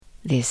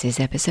This is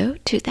episode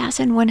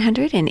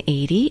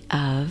 2180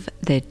 of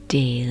the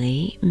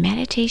Daily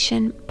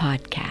Meditation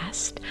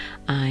Podcast.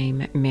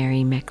 I'm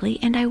Mary Meckley,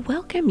 and I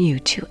welcome you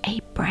to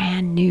a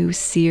brand new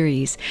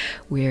series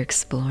we're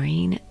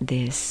exploring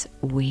this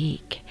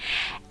week.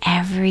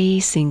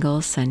 Every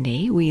single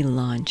Sunday, we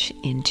launch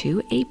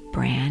into a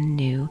brand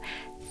new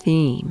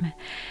theme.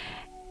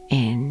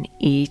 In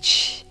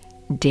each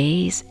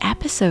day's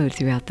episode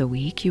throughout the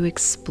week, you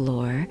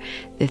explore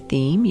the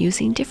theme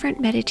using different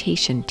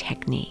meditation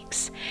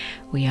techniques.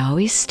 We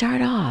always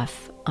start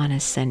off on a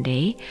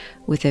Sunday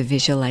with a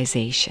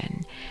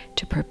visualization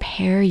to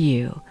prepare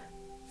you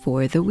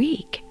for the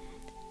week,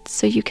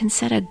 so you can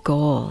set a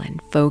goal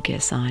and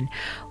focus on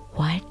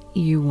what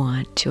you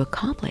want to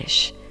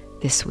accomplish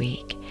this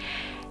week.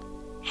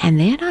 And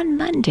then on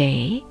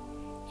Monday,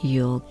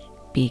 you'll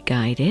be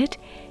guided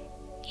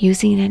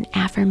using an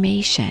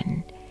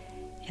affirmation.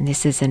 And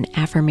this is an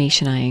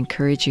affirmation I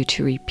encourage you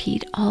to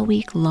repeat all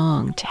week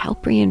long to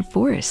help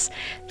reinforce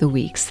the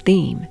week's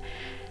theme.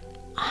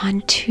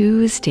 On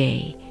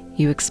Tuesday,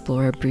 you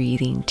explore a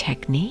breathing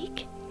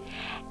technique.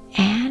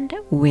 And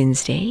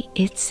Wednesday,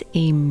 it's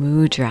a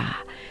mudra,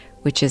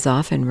 which is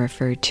often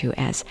referred to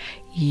as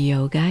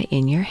yoga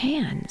in your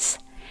hands.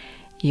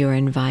 You're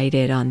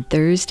invited on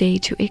Thursday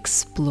to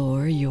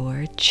explore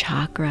your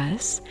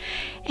chakras.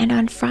 And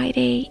on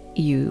Friday,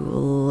 you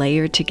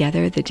layer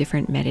together the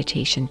different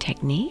meditation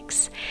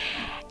techniques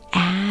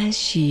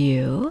as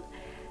you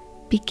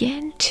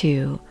begin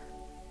to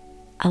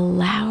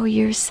allow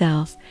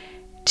yourself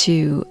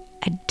to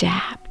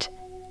adapt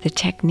the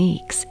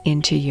techniques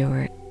into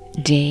your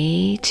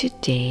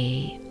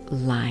day-to-day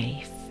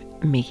life,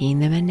 making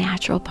them a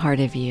natural part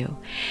of you.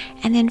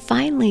 And then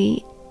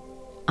finally,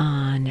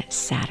 on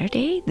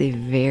Saturday, the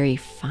very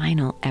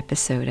final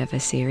episode of a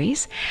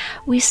series,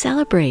 we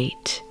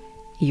celebrate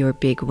your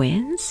big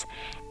wins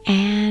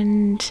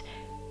and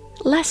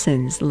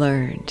lessons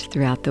learned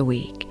throughout the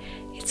week.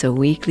 It's a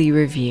weekly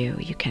review.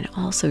 You can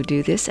also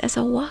do this as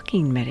a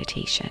walking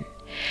meditation.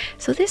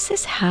 So this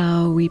is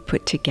how we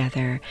put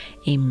together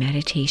a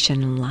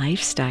meditation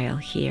lifestyle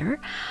here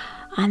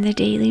on the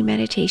Daily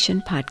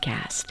Meditation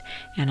Podcast.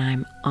 And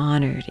I'm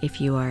honored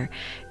if you are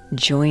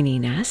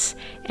joining us.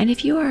 And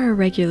if you are a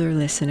regular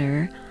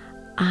listener,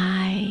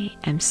 I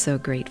am so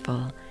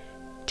grateful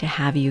to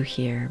have you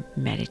here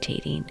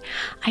meditating.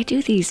 I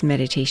do these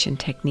meditation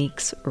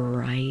techniques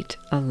right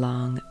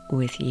along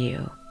with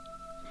you.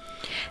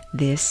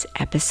 This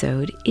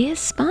episode is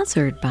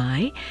sponsored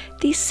by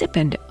the Sip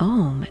and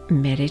Om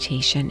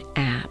meditation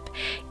app.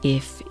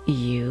 If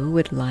you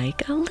would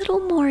like a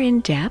little more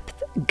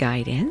in-depth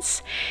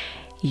guidance,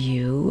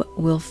 you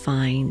will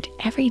find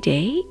every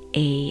day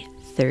a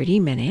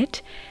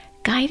 30-minute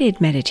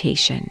guided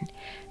meditation.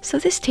 So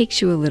this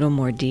takes you a little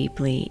more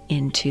deeply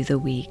into the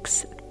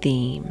week's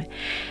theme.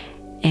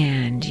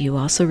 And you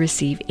also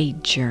receive a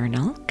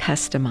journal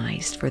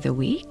customized for the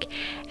week,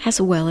 as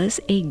well as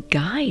a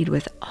guide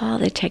with all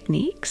the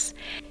techniques.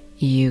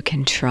 You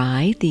can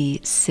try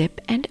the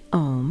Sip and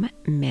Om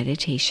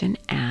meditation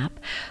app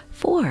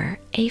for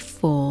a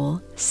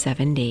full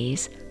 7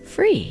 days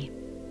free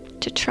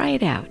to try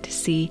it out, to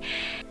see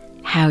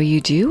how you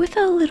do with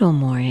a little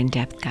more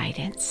in-depth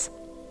guidance.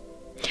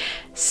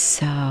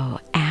 So,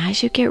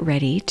 as you get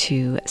ready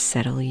to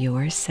settle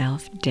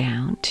yourself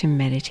down to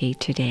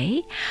meditate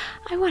today,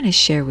 I want to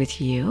share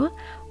with you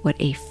what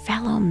a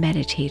fellow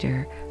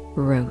meditator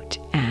wrote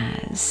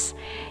as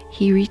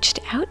he reached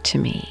out to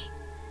me.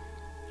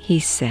 He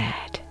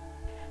said,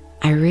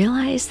 "I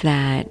realize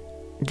that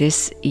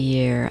this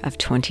year of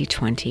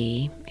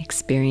 2020,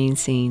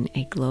 experiencing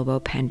a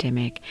global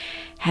pandemic,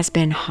 has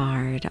been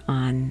hard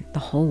on the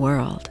whole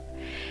world.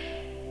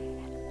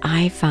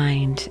 I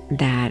find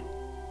that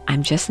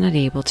I'm just not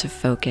able to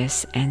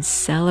focus and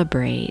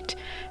celebrate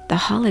the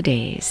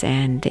holidays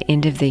and the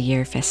end of the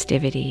year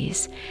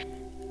festivities.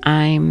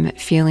 I'm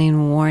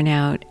feeling worn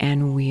out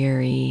and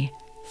weary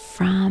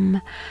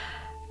from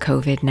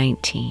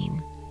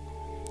COVID-19,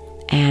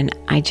 and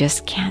I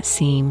just can't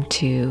seem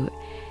to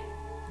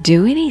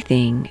do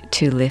anything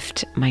to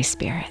lift my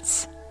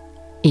spirits."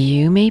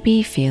 You may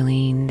be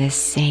feeling the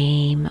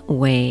same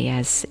way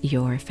as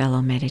your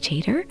fellow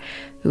meditator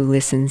who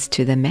listens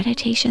to the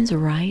meditations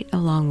right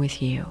along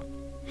with you.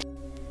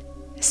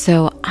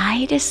 So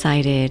I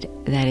decided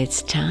that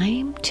it's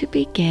time to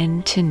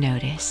begin to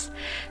notice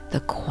the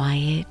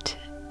quiet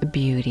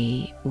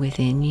beauty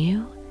within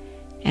you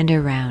and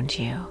around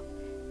you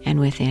and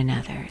within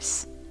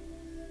others.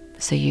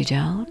 So you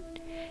don't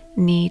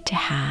need to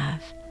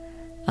have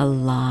a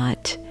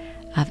lot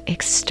of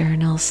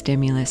external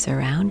stimulus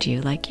around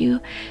you like you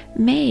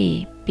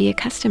may be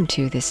accustomed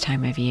to this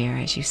time of year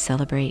as you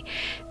celebrate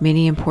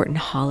many important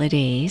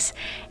holidays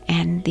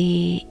and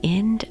the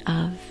end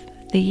of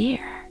the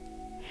year.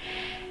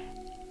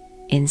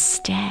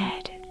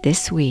 Instead,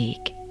 this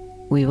week,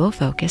 we will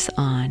focus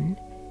on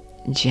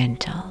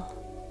gentle,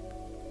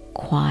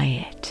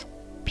 quiet,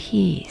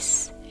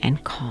 peace,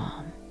 and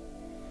calm.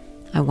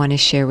 I want to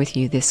share with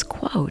you this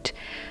quote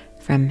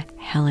from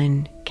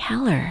Helen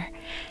Keller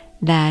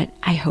that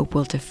I hope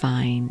will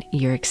define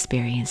your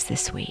experience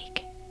this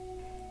week.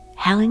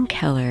 Helen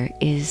Keller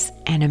is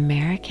an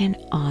American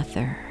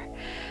author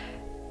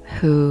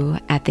who,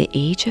 at the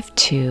age of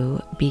 2,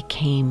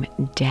 became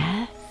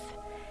deaf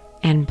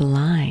and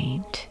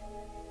blind.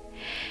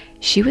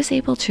 She was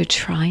able to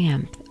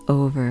triumph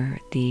over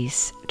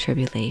these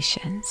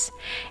tribulations,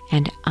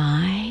 and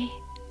I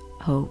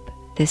hope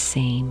the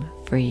same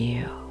for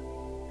you.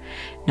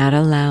 Not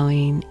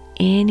allowing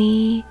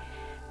any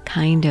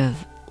kind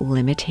of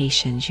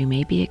limitations you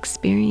may be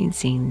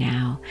experiencing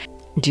now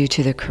due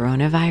to the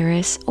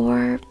coronavirus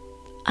or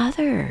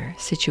other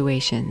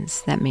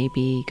situations that may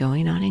be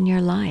going on in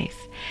your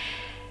life.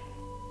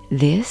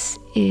 This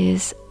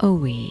is a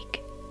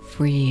week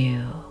for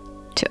you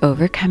to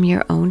overcome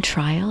your own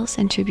trials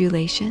and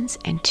tribulations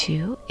and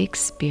to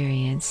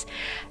experience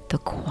the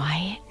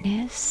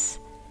quietness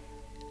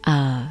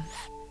of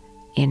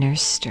inner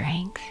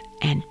strength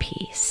and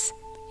peace,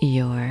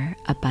 your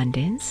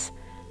abundance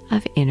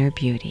of inner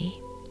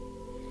beauty.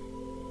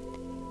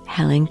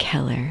 Helen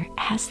Keller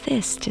has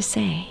this to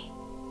say.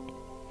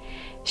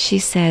 She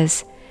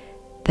says,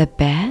 "The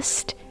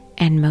best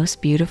and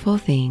most beautiful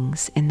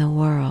things in the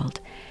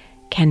world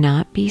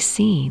cannot be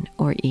seen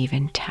or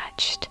even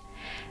touched.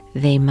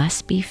 They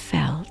must be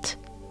felt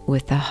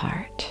with the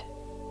heart."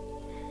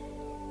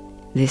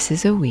 This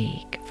is a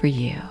week for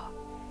you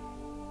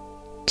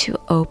to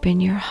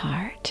open your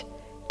heart,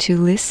 to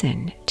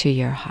listen to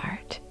your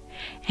heart,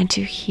 and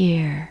to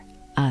hear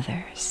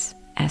others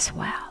as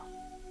well.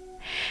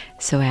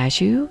 So as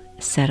you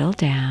settle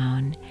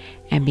down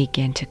and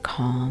begin to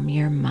calm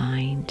your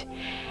mind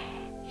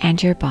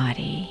and your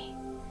body,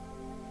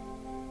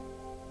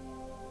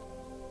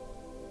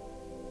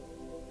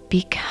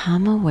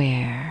 become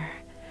aware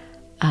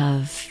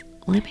of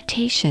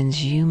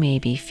limitations you may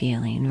be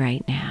feeling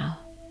right now.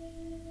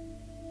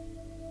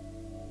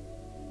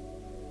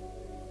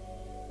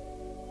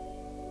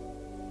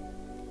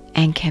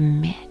 And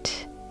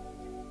commit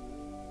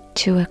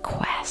to a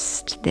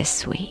quest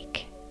this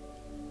week.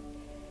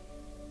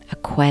 A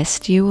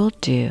quest you will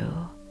do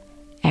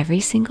every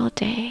single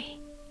day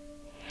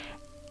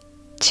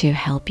to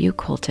help you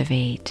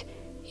cultivate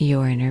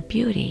your inner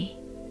beauty.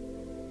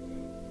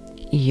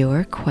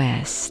 Your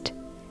quest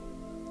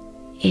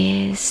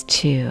is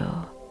to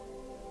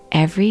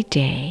every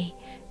day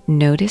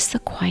notice the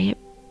quiet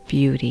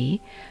beauty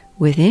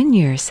within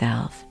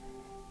yourself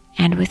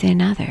and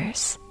within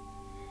others,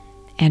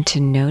 and to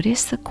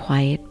notice the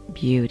quiet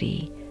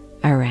beauty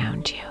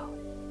around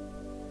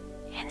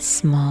you in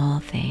small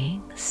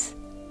things.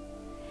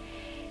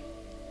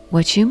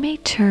 What you may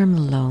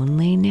term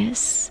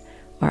loneliness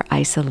or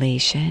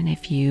isolation,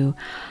 if you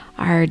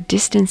are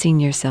distancing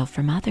yourself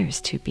from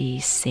others to be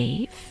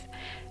safe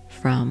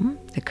from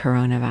the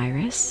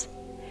coronavirus,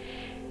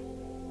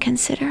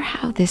 consider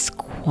how this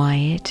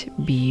quiet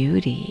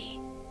beauty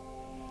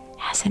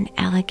has an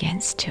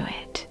elegance to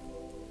it,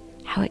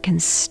 how it can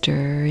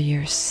stir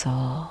your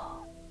soul,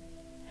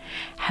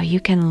 how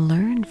you can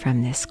learn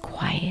from this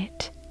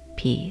quiet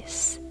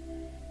peace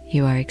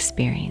you are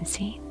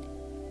experiencing,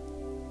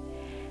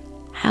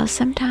 how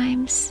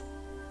sometimes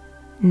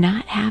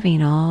not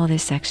having all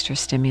this extra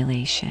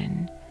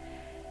stimulation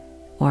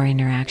or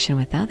interaction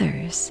with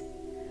others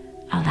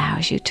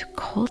allows you to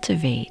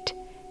cultivate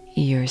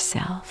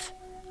yourself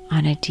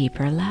on a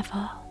deeper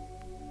level.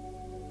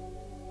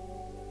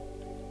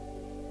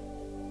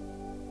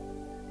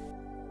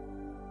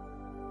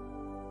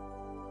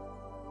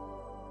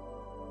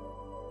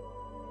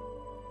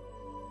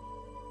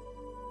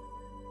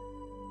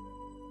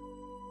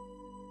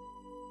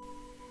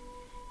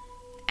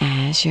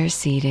 As you're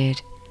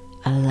seated,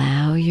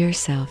 allow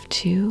yourself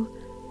to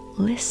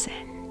listen.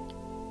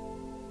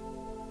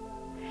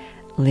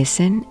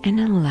 Listen and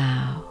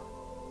allow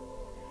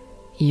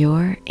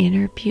your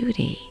inner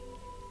beauty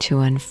to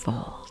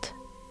unfold.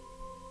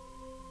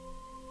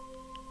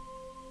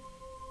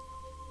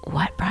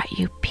 What brought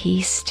you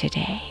peace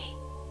today?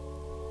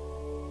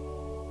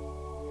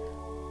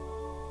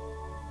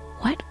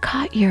 What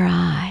caught your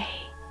eye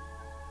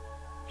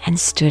and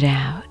stood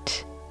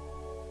out?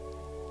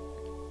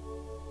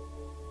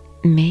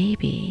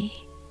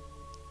 Maybe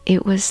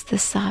it was the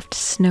soft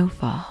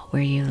snowfall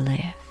where you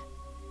live.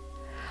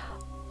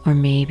 Or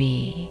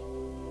maybe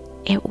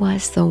it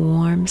was the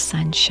warm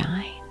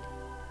sunshine.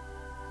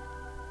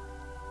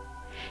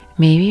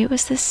 Maybe it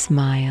was the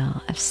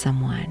smile of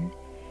someone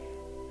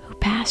who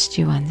passed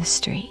you on the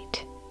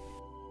street.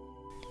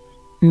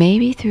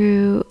 Maybe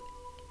through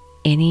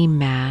any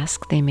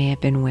mask they may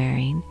have been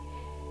wearing,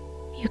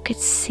 you could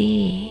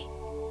see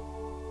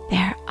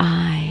their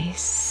eyes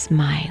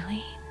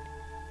smiling,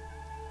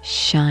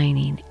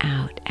 shining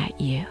out at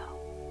you.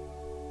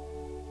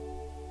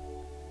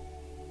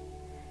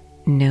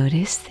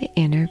 Notice the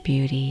inner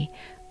beauty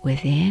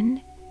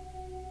within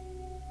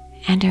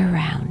and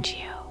around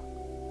you,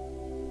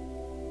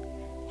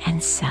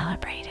 and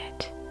celebrate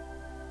it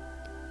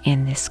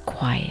in this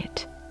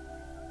quiet,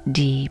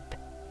 deep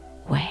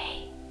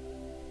way.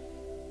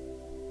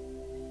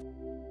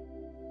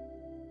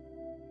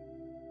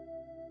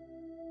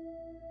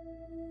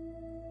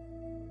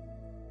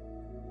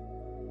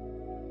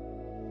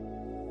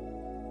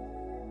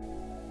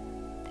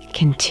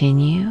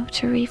 continue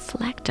to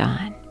reflect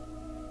on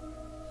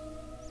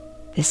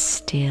the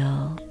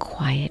still,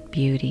 quiet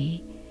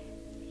beauty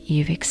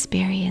you've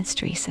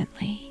experienced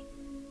recently.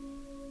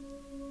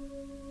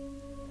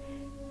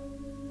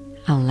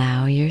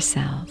 Allow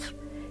yourself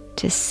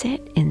to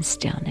sit in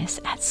stillness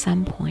at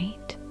some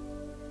point,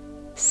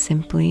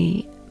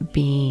 simply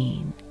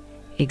being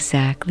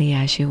exactly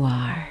as you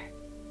are,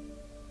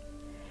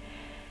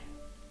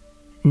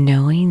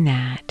 knowing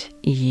that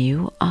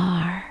you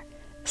are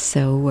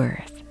so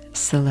worth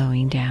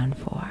slowing down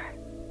for.